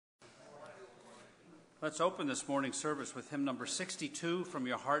Let's open this morning's service with hymn number 62 from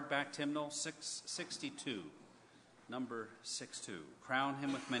your hardback hymnal, 662, number 62. Crown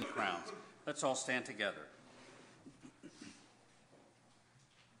him with many crowns. Let's all stand together.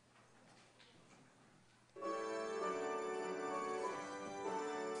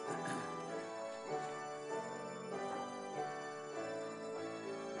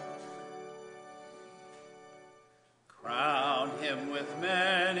 Crown him with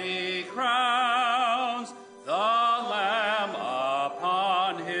many crowns, the Lamb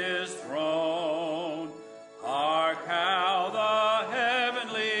upon his throne. Hark how the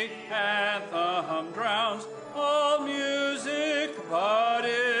heavenly anthem drowns all music but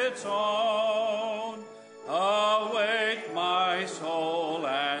its own. Awake my soul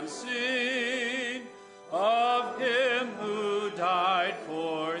and sing of him who died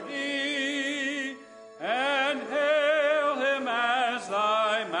for thee, and hail him as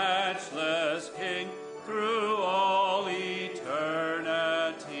thy matchless King through all eternity.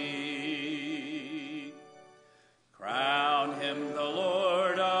 Crown him the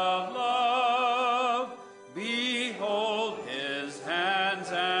Lord of love, behold his hands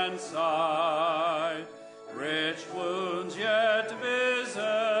and side, rich wounds yet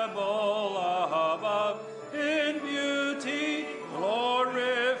visible above, in beauty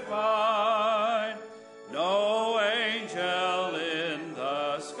glorified. No angel in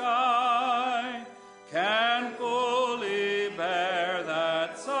the sky can fully bear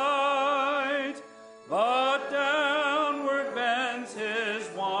that sight, but downward bends his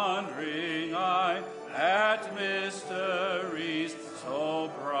wandering eye at mysteries so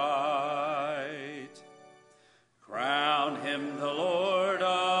bright. Crown him the Lord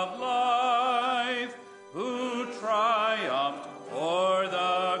of life, who triumphed o'er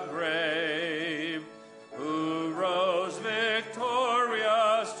the grave, who rose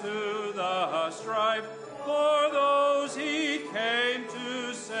victorious to the strife for those he came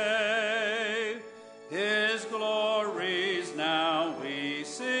to save. His glories now we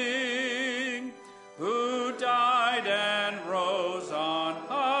sing, who died and rose on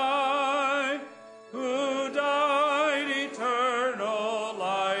high, who died eternal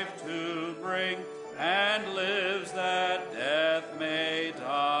life to bring, and lives that death may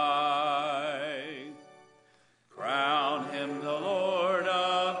die. Crown him the Lord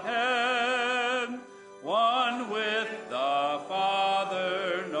of heaven, one with the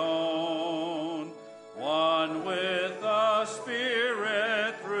Father known, one with the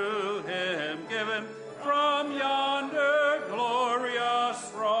Spirit through him given, from yonder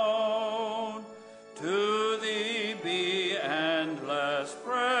glorious throne. To thee be endless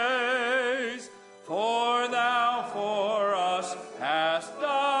praise, for thou for us hast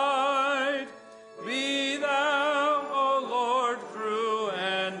died. Be thou, O Lord, through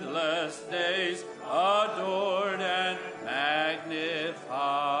endless days adored and magnified.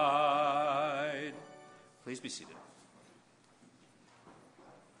 Please be seated.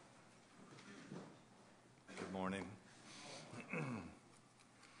 Good morning.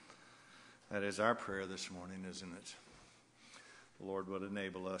 That is our prayer this morning, isn't it? The Lord would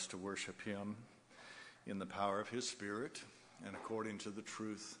enable us to worship him in the power of his Spirit and according to the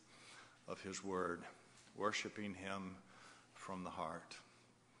truth of his word, worshiping him from the heart.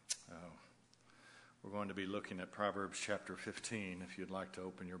 We're going to be looking at Proverbs chapter 15. If you'd like to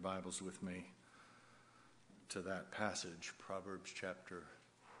open your Bibles with me to that passage, Proverbs chapter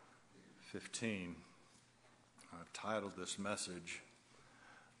 15. I've titled this message,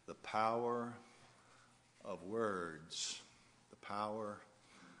 The Power of Words. The Power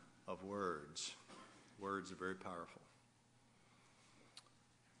of Words. Words are very powerful.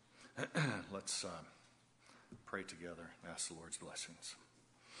 Let's pray together and ask the Lord's blessings.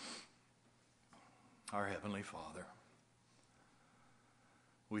 Our Heavenly Father,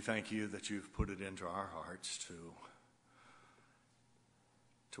 we thank you that you've put it into our hearts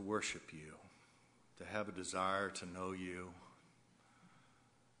to worship you, to have a desire to know you,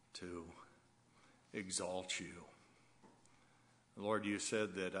 to exalt you. Lord, you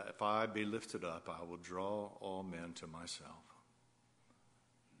said that if I be lifted up, I will draw all men to myself.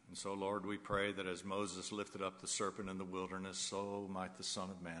 And so, Lord, we pray that as Moses lifted up the serpent in the wilderness, so might the Son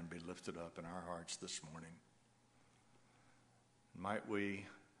of Man be lifted up in our hearts this morning. Might we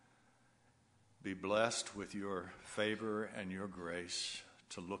be blessed with your favor and your grace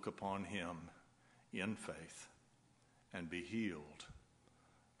to look upon him in faith and be healed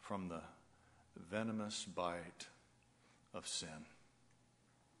from the venomous bite of sin.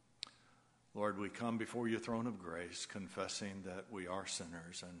 Lord, we come before your throne of grace confessing that we are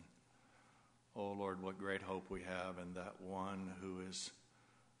sinners, and oh Lord, what great hope we have in that one who is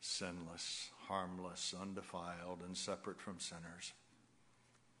sinless, harmless, undefiled, and separate from sinners.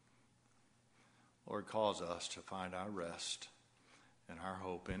 Lord, cause us to find our rest and our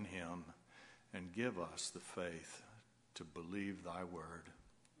hope in him, and give us the faith to believe thy word.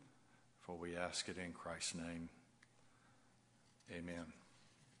 For we ask it in Christ's name. Amen.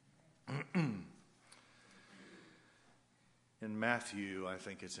 In Matthew, I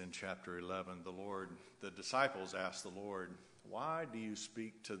think it's in chapter 11, the disciples asked the Lord, "Why do you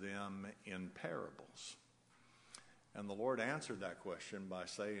speak to them in parables?" And the Lord answered that question by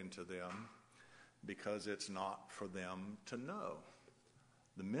saying to them, because it's not for them to know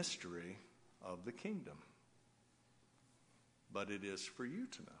the mystery of the kingdom, but it is for you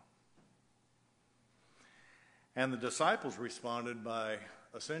to know. And the disciples responded by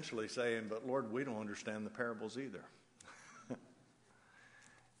essentially saying, "But Lord, we don't understand the parables either."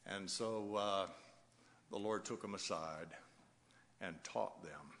 And so the Lord took them aside and taught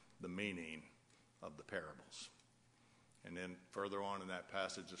them the meaning of the parables. And then further on in that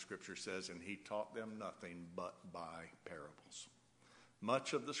passage, the scripture says, "And he taught them nothing but by parables."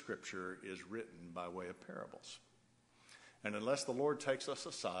 Much of the scripture is written by way of parables. And unless the Lord takes us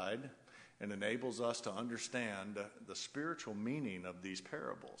aside and enables us to understand the spiritual meaning of these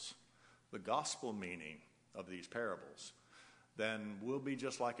parables, the gospel meaning of these parables, then we'll be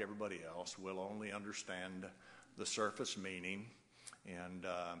just like everybody else. We'll only understand the surface meaning and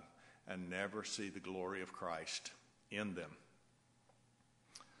never see the glory of Christ in them.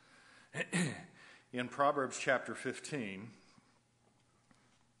 In Proverbs chapter 15,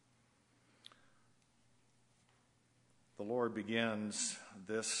 the Lord begins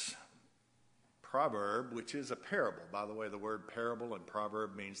this proverb, which is a parable. By the way, the word parable and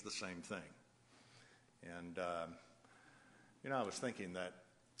proverb means the same thing. And, I was thinking that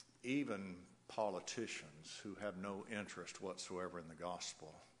even politicians who have no interest whatsoever in the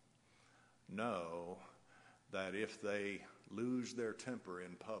gospel know that if they lose their temper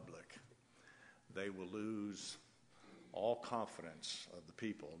in public, they will lose all confidence of the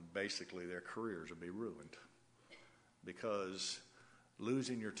people. Basically, their careers will be ruined. Because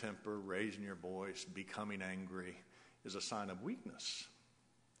losing your temper, raising your voice, becoming angry is a sign of weakness.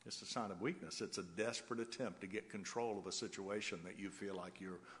 It's a sign of weakness. It's a desperate attempt to get control of a situation that you feel like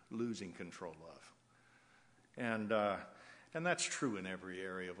you're losing control of. And that's true in every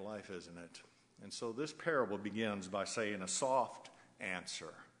area of life, isn't it? And so this parable begins by saying, "A soft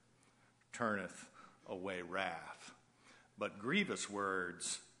answer turneth away wrath, but grievous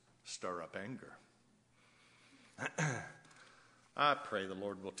words stir up anger." I pray the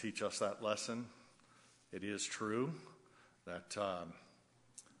Lord will teach us that lesson. It is true that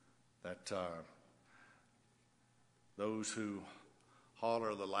those who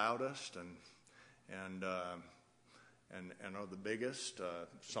holler the loudest and are the biggest,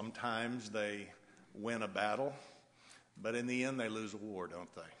 sometimes they win a battle, but in the end they lose a war,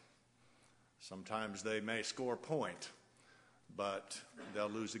 don't they? Sometimes they may score a point, but they'll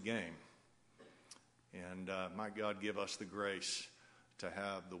lose a game. And might God give us the grace to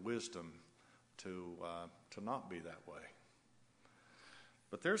have the wisdom to not be that way.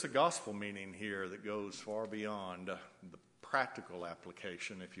 But there's a gospel meaning here that goes far beyond the practical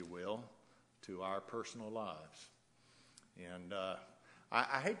application, if you will, to our personal lives. And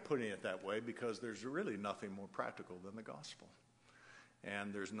I hate putting it that way because there's really nothing more practical than the gospel.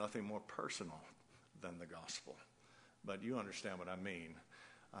 And there's nothing more personal than the gospel. But you understand what I mean.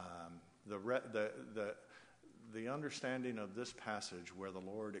 The understanding of this passage where the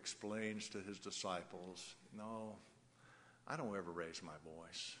Lord explains to his disciples, "No, I don't ever raise my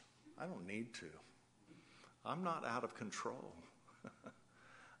voice. I don't need to. I'm not out of control.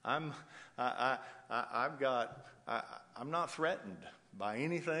 I'm not threatened by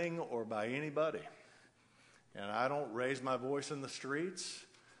anything or by anybody. And I don't raise my voice in the streets.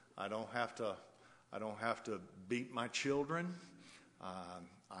 I don't have to beat my children.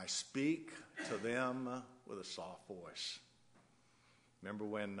 I speak to them with a soft voice." Remember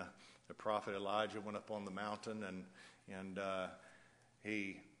when the prophet Elijah went up on the mountain and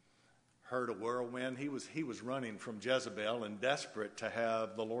he heard a whirlwind? He was running from Jezebel and desperate to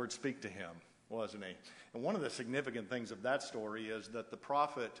have the Lord speak to him, wasn't he? And one of the significant things of that story is that the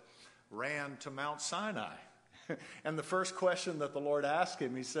prophet ran to Mount Sinai. And the first question that the Lord asked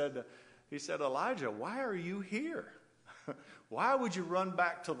him, he said, "Elijah, why are you here? Why would you run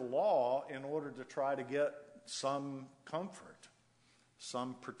back to the law in order to try to get some comfort,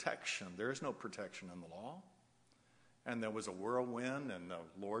 some protection?" There is no protection in the law. And there was a whirlwind, and the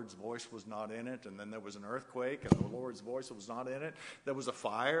Lord's voice was not in it. And then there was an earthquake, and the Lord's voice was not in it. There was a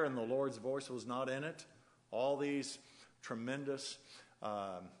fire, and the Lord's voice was not in it. All these tremendous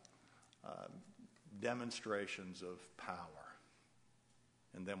demonstrations of power.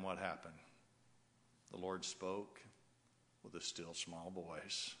 And then what happened? The Lord spoke with a still small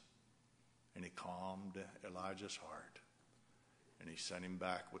voice, and he calmed Elijah's heart, and he sent him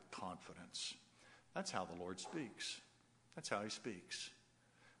back with confidence. That's how the Lord speaks. That's how he speaks.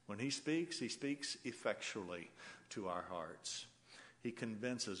 When he speaks effectually to our hearts. He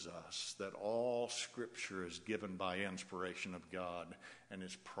convinces us that all Scripture is given by inspiration of God and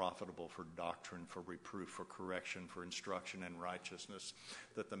is profitable for doctrine, for reproof, for correction, for instruction in righteousness,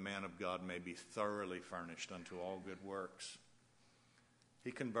 that the man of God may be thoroughly furnished unto all good works.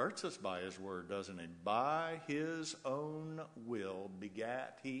 He converts us by his word, doesn't he? By his own will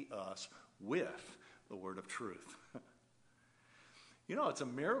begat he us with the word of truth. You know, it's a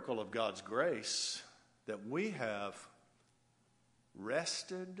miracle of God's grace that we have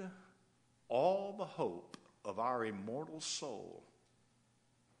rested all the hope of our immortal soul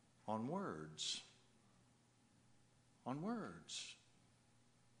on words. On words.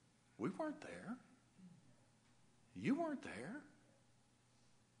 We weren't there. You weren't there.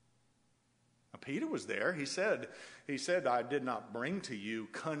 Now, Peter was there. He said, I did not bring to you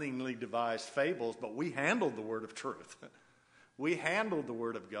cunningly devised fables, but we handled the word of truth. We handled the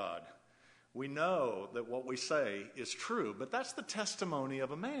word of God. We know that what we say is true, but that's the testimony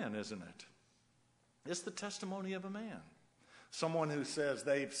of a man, isn't it? It's the testimony of a man. Someone who says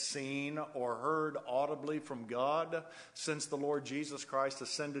they've seen or heard audibly from God since the Lord Jesus Christ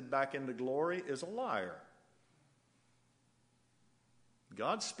ascended back into glory is a liar.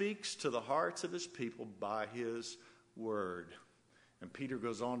 God speaks to the hearts of his people by his word. And Peter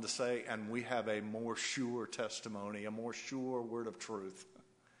goes on to say, and we have a more sure testimony, a more sure word of truth.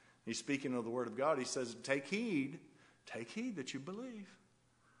 He's speaking of the word of God. He says, take heed that you believe.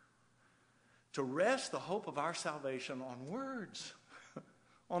 To rest the hope of our salvation on words,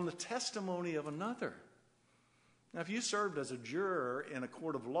 on the testimony of another. Now, if you served as a juror in a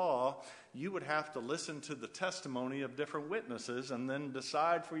court of law, you would have to listen to the testimony of different witnesses and then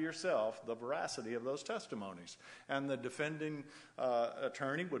decide for yourself the veracity of those testimonies. And the defending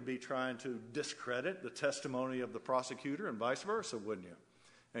attorney would be trying to discredit the testimony of the prosecutor and vice versa, wouldn't you?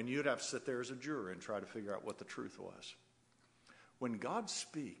 And you'd have to sit there as a juror and try to figure out what the truth was. When God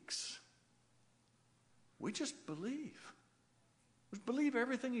speaks, we just believe. We believe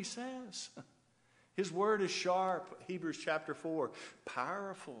everything he says. His word is sharp, Hebrews chapter 4,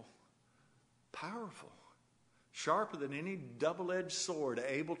 powerful, sharper than any double-edged sword,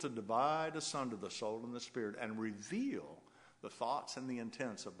 able to divide asunder the soul and the spirit and reveal the thoughts and the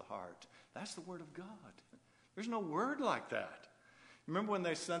intents of the heart. That's the word of God. There's no word like that. Remember when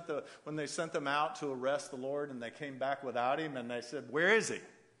they sent them out to arrest the Lord and they came back without him and they said, where is he?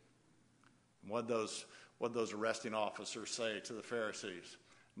 And what those arresting officers say to the Pharisees?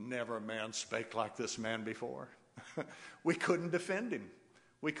 Never a man spake like this man before. We couldn't defend him.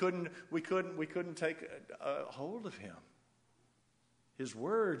 We couldn't take a hold of him. His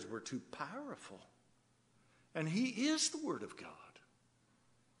words were too powerful. And he is the Word of God.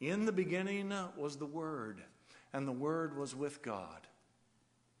 In the beginning was the Word, and the Word was with God.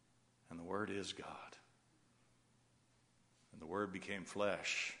 And the Word is God. And the Word became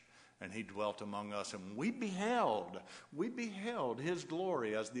flesh, and he dwelt among us, and we beheld his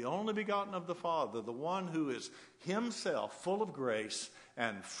glory as the only begotten of the Father, the one who is himself full of grace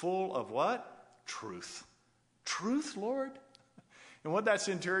and full of what? Truth. Truth, Lord? And what that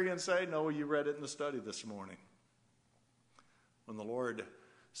centurion say? No, you read it in the study this morning. When the Lord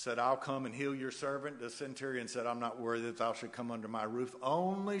said, I'll come and heal your servant, the centurion said, I'm not worthy that thou should come under my roof.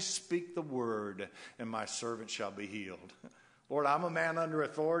 Only speak the word, and my servant shall be healed. Lord, I'm a man under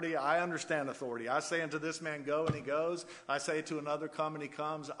authority. I understand authority. I say unto this man, go, and he goes. I say to another, come, and he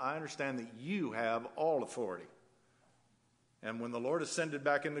comes. I understand that you have all authority. And when the Lord ascended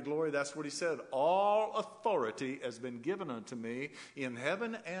back into glory, that's what he said. All authority has been given unto me in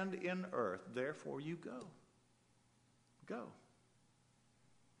heaven and in earth. Therefore you go. Go.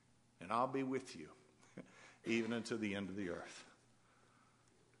 And I'll be with you, even unto the end of the earth.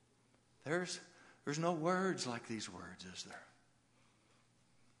 There's no words like these words, is there?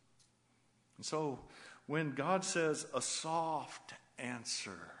 And so, when God says, a soft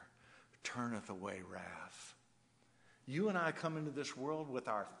answer turneth away wrath, you and I come into this world with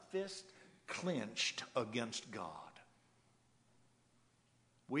our fist clenched against God.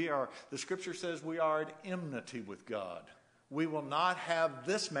 The scripture says we are at enmity with God. We will not have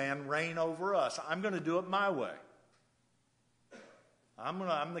this man reign over us. I'm going to do it my way.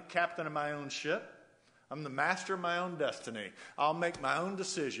 I'm the captain of my own ship. I'm the master of my own destiny. I'll make my own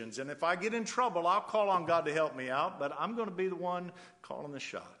decisions. And if I get in trouble, I'll call on God to help me out. But I'm going to be the one calling the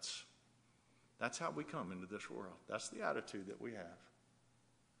shots. That's how we come into this world. That's the attitude that we have.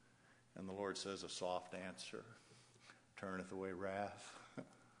 And the Lord says, a soft answer turneth away wrath.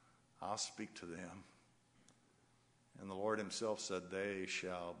 I'll speak to them. And the Lord himself said, they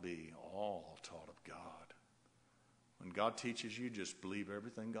shall be all taught of God. When God teaches you, just believe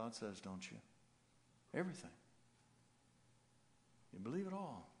everything God says, don't you? Everything. You believe it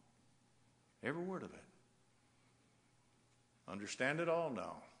all. Every word of it. Understand it all?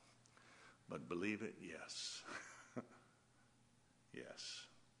 No. But believe it? Yes. Yes.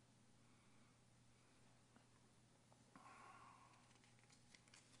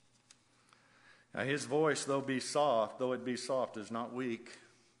 Now his voice, though it be soft, is not weak.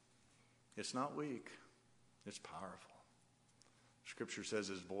 It's not weak. It's powerful. Scripture says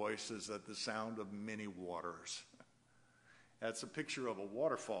his voice is at the sound of many waters. That's a picture of a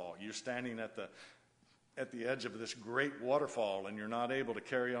waterfall. You're standing at the edge of this great waterfall, and you're not able to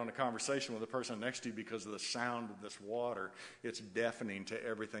carry on a conversation with the person next to you because of the sound of this water. It's deafening to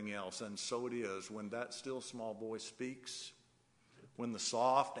everything else. And so it is when that still small voice speaks, when the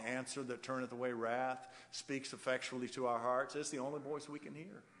soft answer that turneth away wrath speaks effectually to our hearts. It's the only voice we can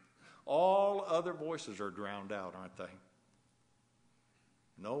hear. All other voices are drowned out, aren't they?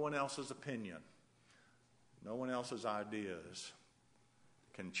 No one else's opinion, no one else's ideas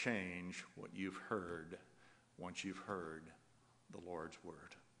can change what you've heard once you've heard the Lord's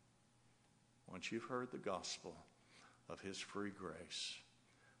word. Once you've heard the gospel of his free grace,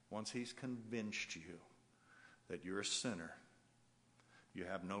 once he's convinced you that you're a sinner, you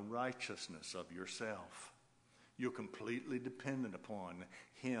have no righteousness of yourself, you're completely dependent upon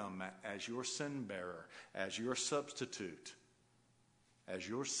him as your sin bearer, as your substitute, as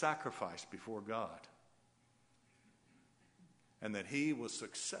your sacrifice before God, and that he was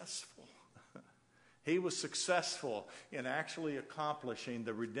successful. He was successful in actually accomplishing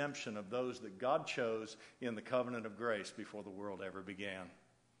the redemption of those that God chose in the covenant of grace before the world ever began.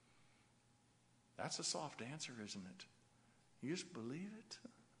 That's a soft answer, isn't it? You just believe it.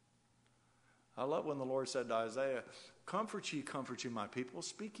 I love when the Lord said to Isaiah, comfort ye, my people.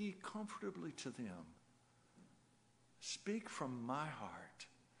 Speak ye comfortably to them. Speak from my heart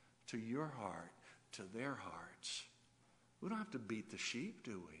to your heart, to their hearts. We don't have to beat the sheep,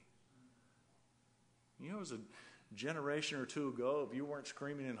 do we? You know, it was a generation or two ago, if you weren't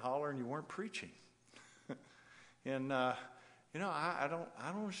screaming and hollering, you weren't preaching. And, I don't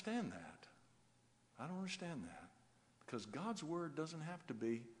understand that. I don't understand that. Because God's word doesn't have to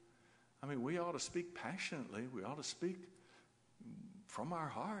be, we ought to speak passionately. We ought to speak from our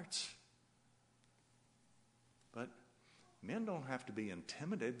hearts. But men don't have to be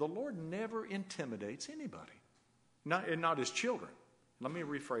intimidated. The Lord never intimidates anybody. Not his children. Let me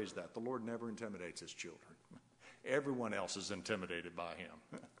rephrase that. The Lord never intimidates his children. Everyone else is intimidated by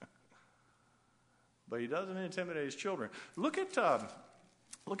him. But he doesn't intimidate his children. Look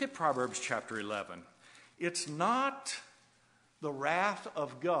at Proverbs chapter 11. It's not the wrath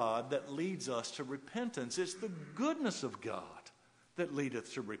of God that leads us to repentance. It's the goodness of God that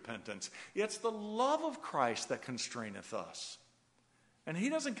leadeth to repentance. It's the love of Christ that constraineth us. And he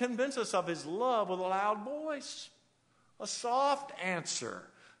doesn't convince us of his love with a loud voice. A soft answer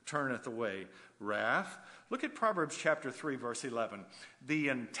turneth away wrath. Look at Proverbs chapter 3, verse 11. The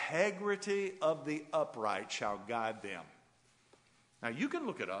integrity of the upright shall guide them. Now you can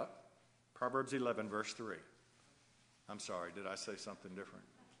look it up. Proverbs 11, verse 3. I'm sorry, did I say something different?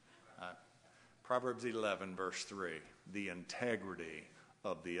 Proverbs 11, verse 3. The integrity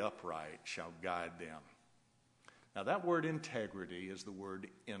of the upright shall guide them. Now that word integrity is the word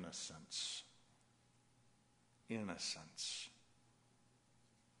innocence. Innocence.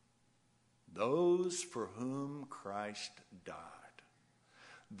 Those for whom Christ died.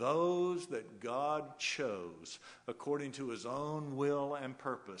 Those that God chose according to his own will and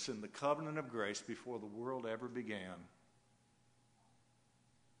purpose in the covenant of grace before the world ever began.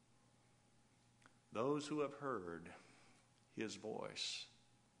 Those who have heard his voice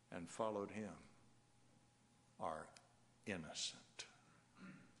and followed him are innocent.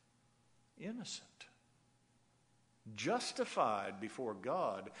 Innocent. Justified before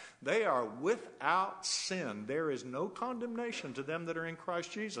God. They are without sin. There is no condemnation to them that are in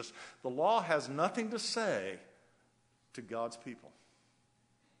Christ Jesus. The law has nothing to say to God's people.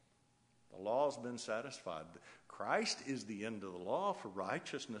 The law has been satisfied. Christ is the end of the law for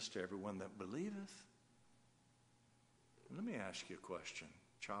righteousness to everyone that believeth. Let me ask you a question,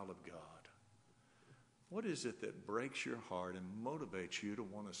 child of God. What is it that breaks your heart and motivates you to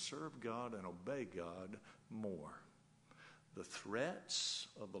want to serve God and obey God more? The threats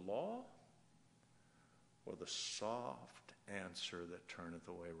of the law or the soft answer that turneth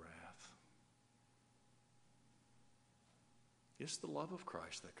away wrath? It's the love of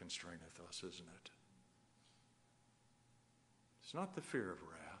Christ that constraineth us, isn't it? It's not the fear of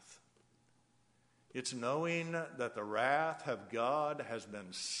wrath. It's knowing that the wrath of God has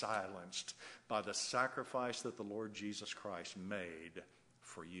been silenced by the sacrifice that the Lord Jesus Christ made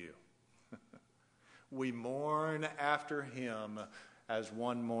for you. We mourn after him as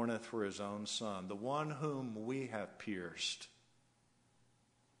one mourneth for his own son, the one whom we have pierced.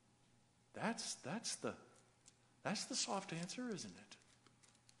 That's the soft answer, isn't it?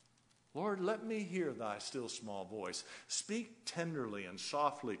 Lord, let me hear thy still small voice. Speak tenderly and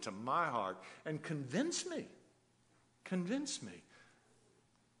softly to my heart and convince me. Convince me.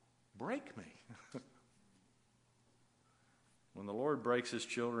 Break me. When the Lord breaks his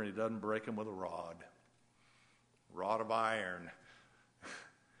children, he doesn't break them with a rod of iron.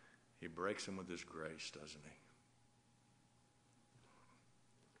 He breaks them with his grace, doesn't he?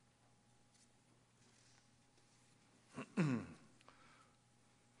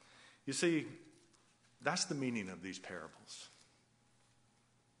 You see, that's the meaning of these parables.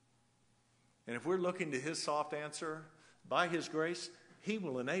 And if we're looking to his soft answer, by his grace, he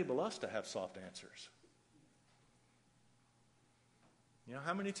will enable us to have soft answers. You know,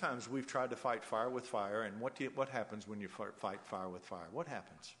 how many times we've tried to fight fire with fire, and what happens when you fight fire with fire? What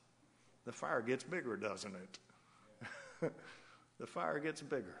happens? The fire gets bigger, doesn't it? The fire gets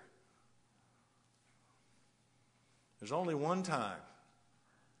bigger. There's only one time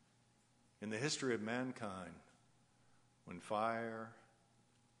in the history of mankind when fire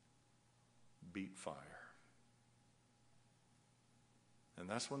beat fire. And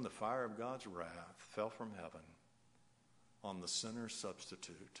that's when the fire of God's wrath fell from heaven on the sinner's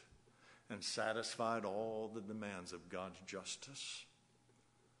substitute and satisfied all the demands of God's justice,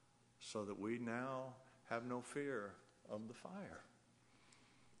 so that we now have no fear of the fire.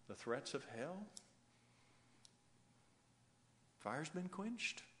 The threats of hell, fire's been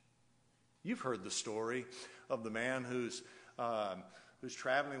quenched. You've heard the story of the man who's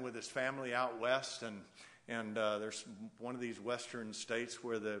traveling with his family out west, and there's one of these western states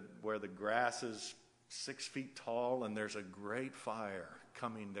where the grass is 6 feet tall, and there's a great fire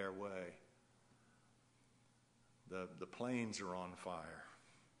coming their way. The plains are on fire,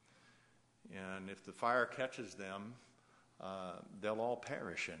 and if the fire catches them, they'll all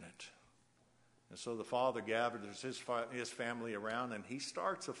perish in it. And so the father gathers his family around, and he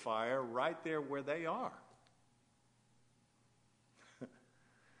starts a fire right there where they are.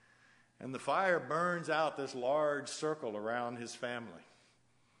 And the fire burns out this large circle around his family.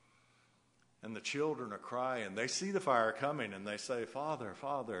 And the children are crying. They see the fire coming, and they say, "Father,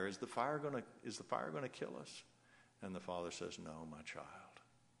 Father, is the fire going to kill us?" And the father says, "No, my child.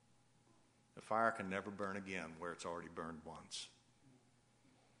 The fire can never burn again where it's already burned once."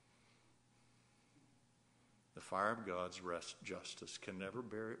 The fire of God's justice can never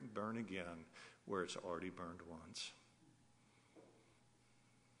burn again where it's already burned once.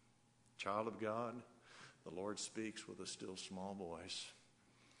 Child of God, the Lord speaks with a still small voice.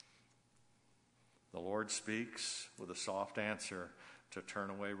 The Lord speaks with a soft answer to turn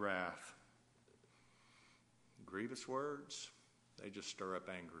away wrath. Grievous words, they just stir up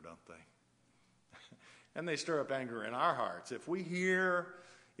anger, don't they? And they stir up anger in our hearts. If we hear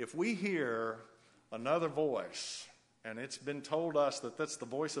another voice, and it's been told us that that's the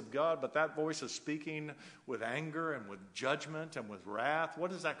voice of God, but that voice is speaking with anger and with judgment and with wrath, what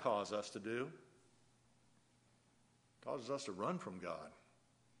does that cause us to do? It causes us to run from God.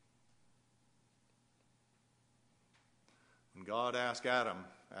 When God asked Adam,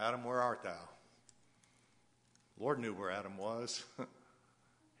 "Adam, where art thou?" The Lord knew where Adam was.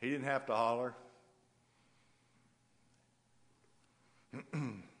 He didn't have to holler.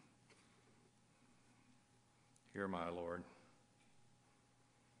 Hear my Lord.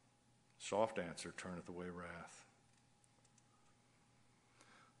 Soft answer turneth away wrath.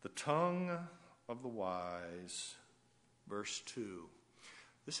 The tongue of the wise, verse 2.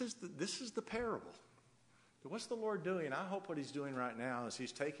 This is the parable. What's the Lord doing? I hope what he's doing right now is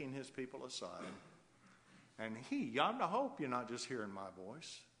he's taking his people aside. And I hope you're not just hearing my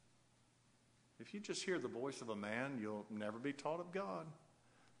voice. If you just hear the voice of a man, you'll never be taught of God.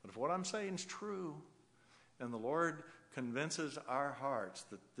 But if what I'm saying is true, and the Lord convinces our hearts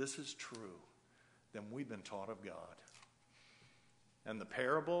that this is true, then we've been taught of God. And the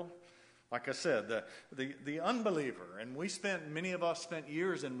parable, like I said, the unbeliever, and many of us spent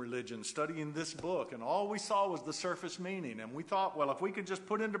years in religion studying this book, and all we saw was the surface meaning. And we thought, well, if we could just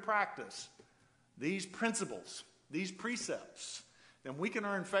put into practice these principles, these precepts, then we can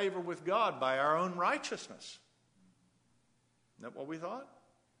earn favor with God by our own righteousness. Isn't that what we thought?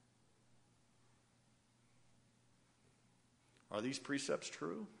 Are these precepts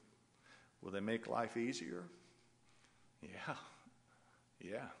true? Will they make life easier? Yeah.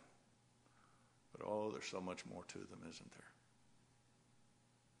 But there's so much more to them, isn't there?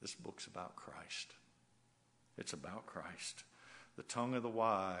 This book's about Christ. It's about Christ. The tongue of the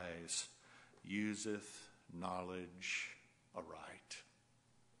wise useth knowledge aright.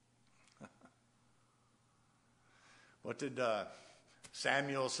 What did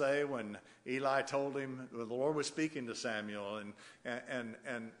Samuel say when Eli told him, the Lord was speaking to Samuel, and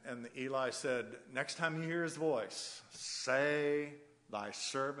Eli said, next time you hear his voice, say, thy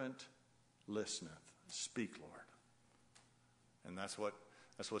servant listeneth. Speak, Lord. And that's what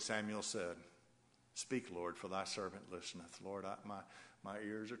Samuel said. Speak, Lord, for thy servant listeneth. Lord, my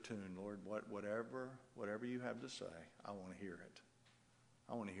ears are tuned. Lord, whatever you have to say, I want to hear it.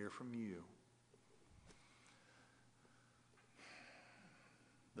 I want to hear from you.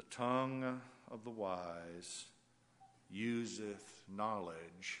 The tongue of the wise useth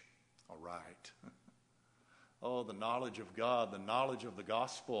knowledge aright. Oh, the knowledge of God, the knowledge of the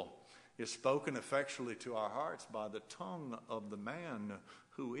gospel is spoken effectually to our hearts by the tongue of the man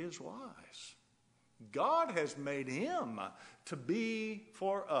who is wise. God has made him to be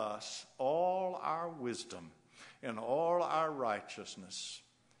for us all our wisdom and all our righteousness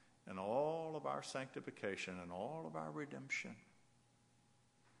and all of our sanctification and all of our redemption.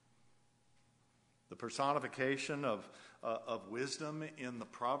 The personification of wisdom in the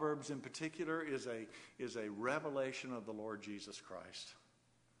Proverbs in particular is a revelation of the Lord Jesus Christ.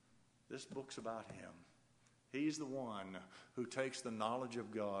 This book's about him. He's the one who takes the knowledge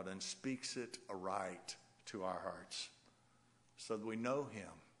of God and speaks it aright to our hearts so that we know him.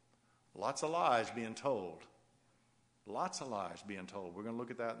 Lots of lies being told. Lots of lies being told. We're going to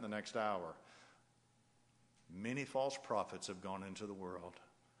look at that in the next hour. Many false prophets have gone into the world.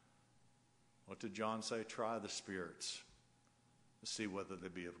 What did John say? Try the spirits to see whether they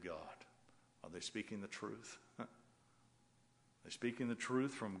be of God. Are they speaking the truth? Are they speaking the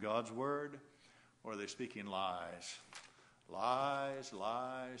truth from God's word? Or are they speaking lies? Lies,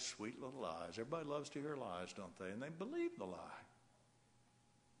 sweet little lies. Everybody loves to hear lies, don't they? And they believe the lie.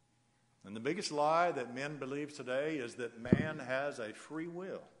 And the biggest lie that men believe today is that man has a free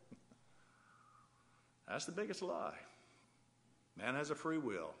will. That's the biggest lie. Man has a free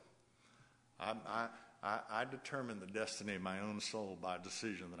will. I determine the destiny of my own soul by a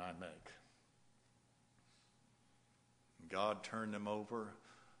decision that I make. God turned them over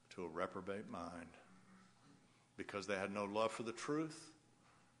to a reprobate mind because they had no love for the truth.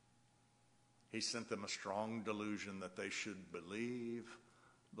 He sent them a strong delusion that they should believe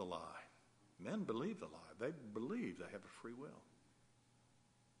the lie. Men believe the lie. They believe they have a free will.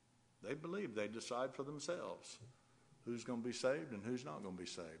 They believe they decide for themselves who's going to be saved and who's not going to be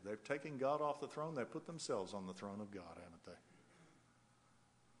saved. They've taken God off the throne. They've put themselves on the throne of God, haven't they?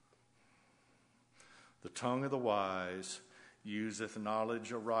 The tongue of the wise useth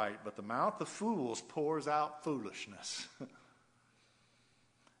knowledge aright, but the mouth of fools pours out foolishness.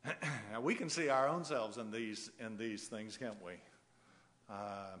 Now, we can see our own selves in these things, can't we?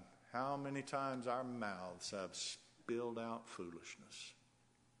 How many times our mouths have spilled out foolishness?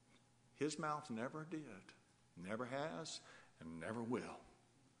 His mouth never did, never has, and never will.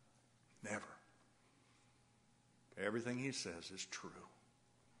 Never. Everything he says is true.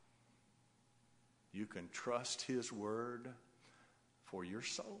 You can trust his word for your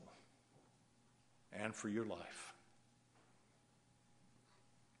soul and for your life.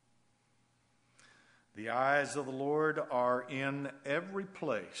 The eyes of the Lord are in every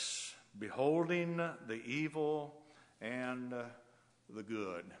place, beholding the evil and the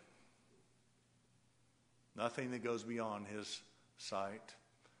good. Nothing that goes beyond his sight.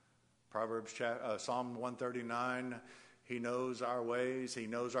 Psalm 139, he knows our ways, he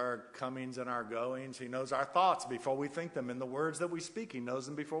knows our comings and our goings, he knows our thoughts before we think them, and the words that we speak, he knows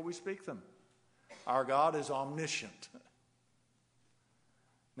them before we speak them. Our God is omniscient.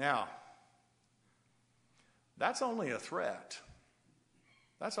 Now, that's only a threat.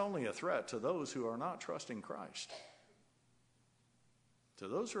 That's only a threat to those who are not trusting Christ. To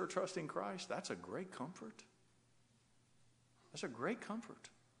those who are trusting Christ, that's a great comfort. That's a great comfort.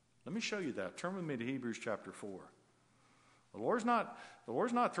 Let me show you that. Turn with me to Hebrews chapter 4. The Lord's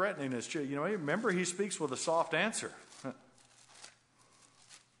not threatening his children. Remember, he speaks with a soft answer.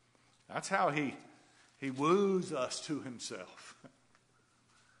 That's how he woos us to himself.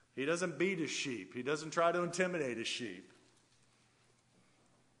 He doesn't beat his sheep. He doesn't try to intimidate his sheep.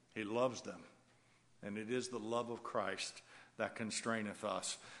 He loves them. And it is the love of Christ that constraineth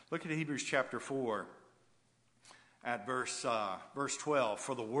us. Look at Hebrews chapter 4 at verse 12.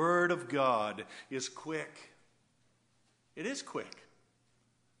 For the word of God is quick It is quick.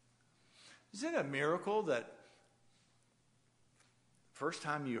 Isn't it a miracle that first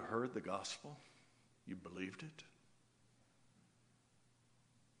time you heard the gospel, you believed it?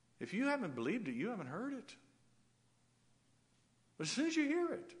 If you haven't believed it, you haven't heard it. But as soon as you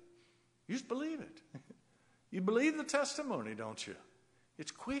hear it, you just believe it. You believe the testimony, don't you?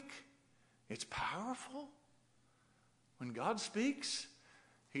 It's quick. It's powerful. When God speaks,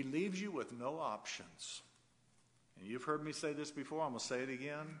 He leaves you with no options. And you've heard me say this before. I'm going to say it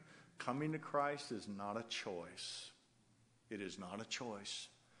again. Coming to Christ is not a choice. It is not a choice.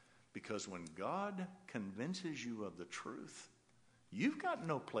 Because when God convinces you of the truth, you've got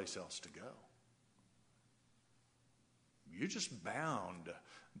no place else to go. You're just bound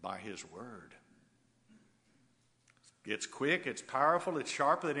by His word. It's quick, it's powerful, it's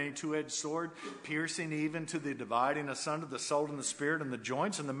sharper than any two-edged sword, piercing even to the dividing asunder the soul and the spirit and the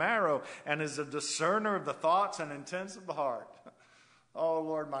joints and the marrow, and is a discerner of the thoughts and intents of the heart. Oh,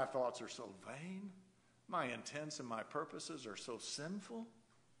 Lord, my thoughts are so vain. My intents and my purposes are so sinful.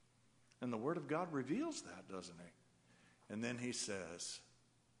 And the Word of God reveals that, doesn't He? And then He says,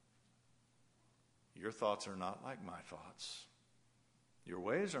 your thoughts are not like my thoughts. Your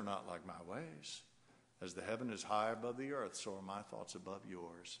ways are not like my ways. As the heaven is high above the earth, so are my thoughts above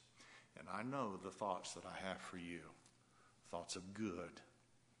yours. And I know the thoughts that I have for you. Thoughts of good,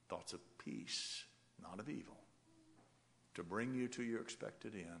 thoughts of peace, not of evil, to bring you to your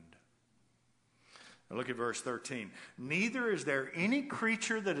expected end. Now look at verse 13. Neither is there any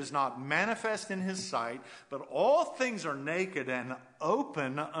creature that is not manifest in His sight, but all things are naked and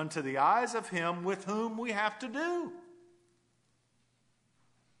open unto the eyes of Him with whom we have to do.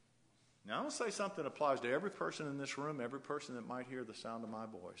 Now, I'm going to say something that applies to every person in this room, every person that might hear the sound of my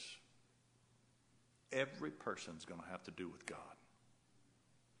voice. Every person's going to have to do with God.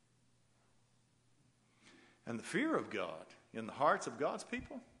 And the fear of God in the hearts of God's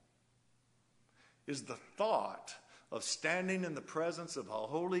people is the thought of standing in the presence of a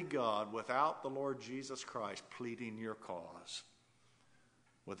holy God without the Lord Jesus Christ pleading your cause.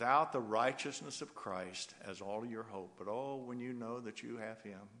 Without the righteousness of Christ as all your hope. But oh, when you know that you have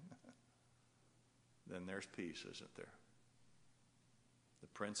Him, then there's peace, isn't there? The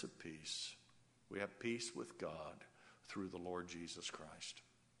Prince of Peace. We have peace with God through the Lord Jesus Christ.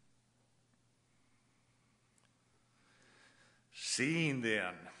 Seeing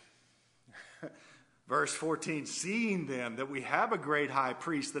then, verse 14, seeing then that we have a great high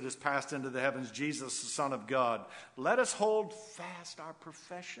priest that has passed into the heavens, Jesus, the Son of God, let us hold fast our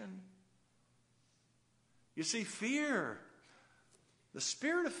profession. You see, fear, the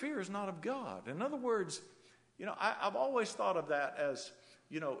spirit of fear is not of God. In other words, I've always thought of that as,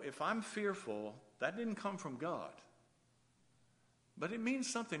 if I'm fearful, that didn't come from God. But it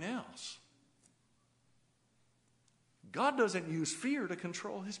means something else. God doesn't use fear to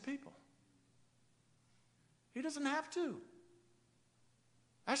control His people. He doesn't have to.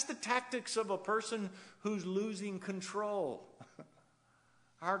 That's the tactics of a person who's losing control.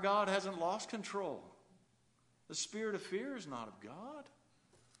 Our God hasn't lost control. The spirit of fear is not of God,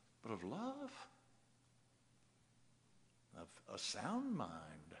 but of love, of a sound mind.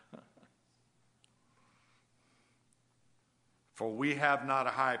 For we have not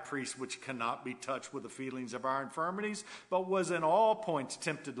a high priest which cannot be touched with the feelings of our infirmities, but was in all points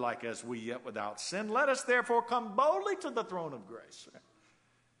tempted like as we, yet without sin. Let us therefore come boldly to the throne of grace.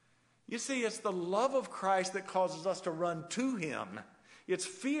 You see, it's the love of Christ that causes us to run to Him. It's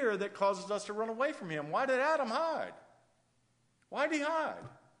fear that causes us to run away from Him. Why did Adam hide? Why did he hide?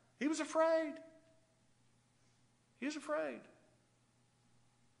 He was afraid. He was afraid.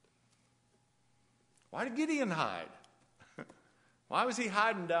 Why did Gideon hide? Why was he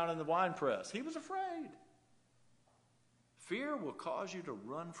hiding down in the winepress? He was afraid. Fear will cause you to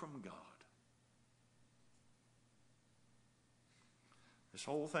run from God. This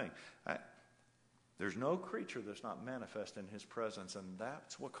whole thing. There's no creature that's not manifest in His presence, and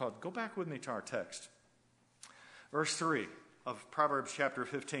that's what caused. Go back with me to our text. Verse 3 of Proverbs chapter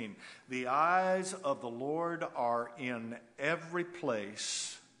 15. The eyes of the Lord are in every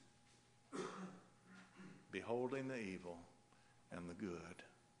place, beholding the evil and the good.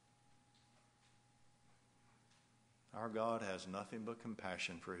 Our God has nothing but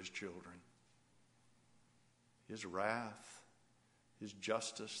compassion for His children. His wrath, His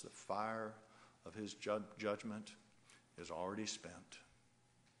justice, the fire of His judgment is already spent.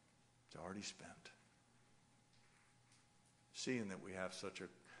 It's already spent. Seeing that we have such a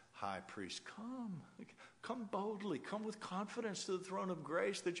high priest, come boldly, come with confidence to the throne of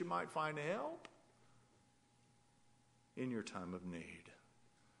grace that you might find help in your time of need.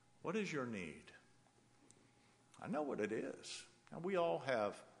 What is your need? I know what it is. Now, we all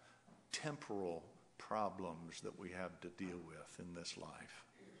have temporal problems that we have to deal with in this life.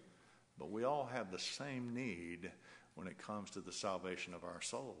 But we all have the same need when it comes to the salvation of our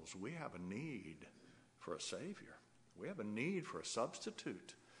souls. We have a need for a Savior. We have a need for a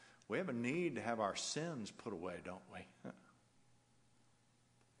substitute. We have a need to have our sins put away, don't we?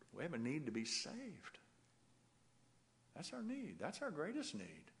 We have a need to be saved. That's our need. That's our greatest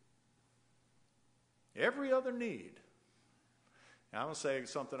need. Every other need. Now, I'm going to say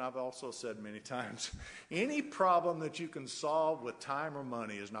something I've also said many times. Any problem that you can solve with time or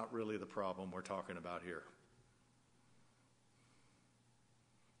money is not really the problem we're talking about here.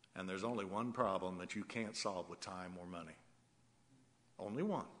 And there's only one problem that you can't solve with time or money. Only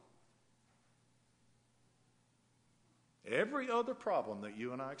one. Every other problem that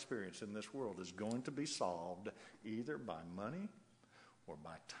you and I experience in this world is going to be solved either by money or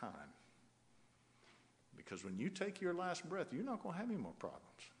by time. Because when you take your last breath, you're not going to have any more problems.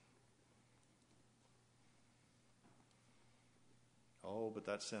 Oh, but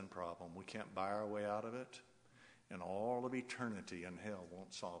that sin problem, we can't buy our way out of it. And all of eternity in hell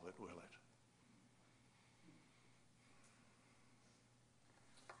won't solve it, will it?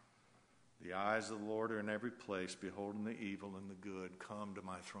 The eyes of the Lord are in every place, beholding the evil and the good. Come to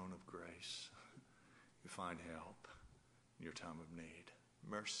my throne of grace. You find help in your time of need.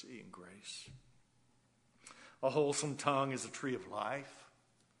 Mercy and grace. A wholesome tongue is a tree of life.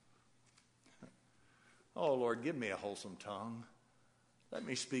 Oh, Lord, give me a wholesome tongue. Let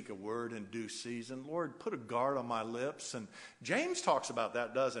me speak a word in due season. Lord, put a guard on my lips. And James talks about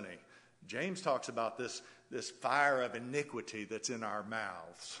that, doesn't he? James talks about this fire of iniquity that's in our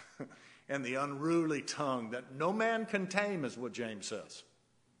mouths. And the unruly tongue that no man can tame is what James says.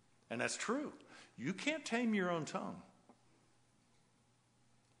 And that's true. You can't tame your own tongue.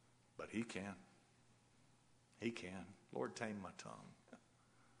 But he can. He can. Lord, tame my tongue.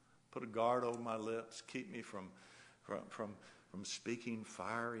 Put a guard over my lips. Keep me from speaking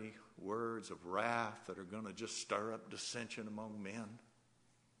fiery words of wrath that are going to just stir up dissension among men.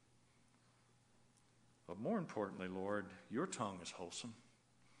 But more importantly, Lord, your tongue is wholesome.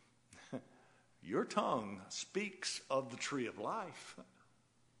 Your tongue speaks of the tree of life.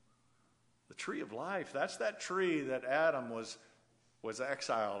 The tree of life, that's that tree that Adam was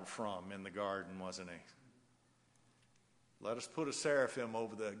exiled from in the garden, wasn't he? Let us put a seraphim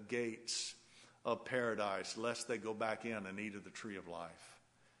over the gates of paradise, lest they go back in and eat of the tree of life.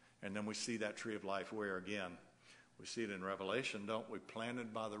 And then we see that tree of life where again? We see it in Revelation, don't we?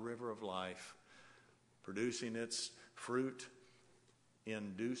 Planted by the river of life, producing its fruit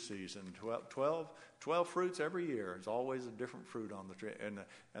in due season. 12 fruits every year. There's always a different fruit on the tree.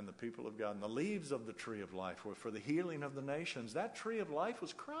 And the people of God. And the leaves of the tree of life were for the healing of the nations. That tree of life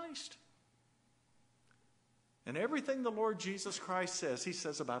was Christ. And everything the Lord Jesus Christ says, he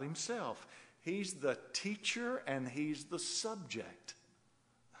says about himself. He's the teacher and he's the subject.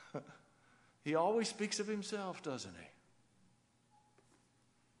 He always speaks of himself, doesn't he?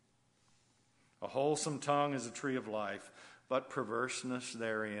 A wholesome tongue is a tree of life, but perverseness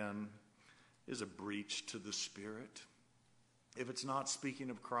therein is a breach to the spirit. If it's not speaking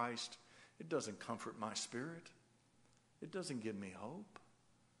of Christ, it doesn't comfort my spirit. It doesn't give me hope.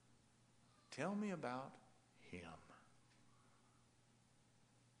 Tell me about him.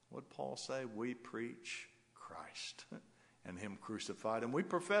 What did Paul say? We preach Christ and him crucified, and we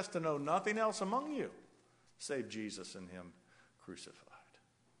profess to know nothing else among you save Jesus and him crucified.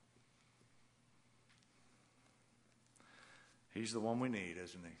 He's the one we need,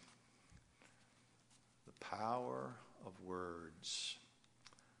 isn't he? The power of words.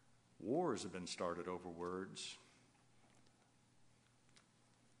 Wars have been started over words.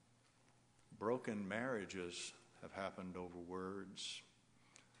 Broken marriages have happened over words.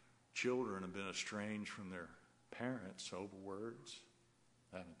 Children have been estranged from their parents over words,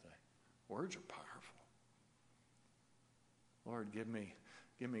 haven't they? Words are powerful. Lord, give me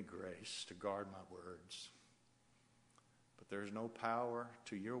grace to guard my words. But there's no power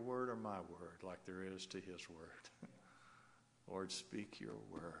to your word or my word like there is to his word. Lord, speak your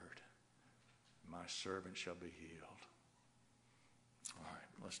word. My servant shall be healed. All right,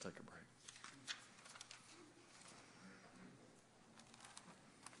 let's take a break.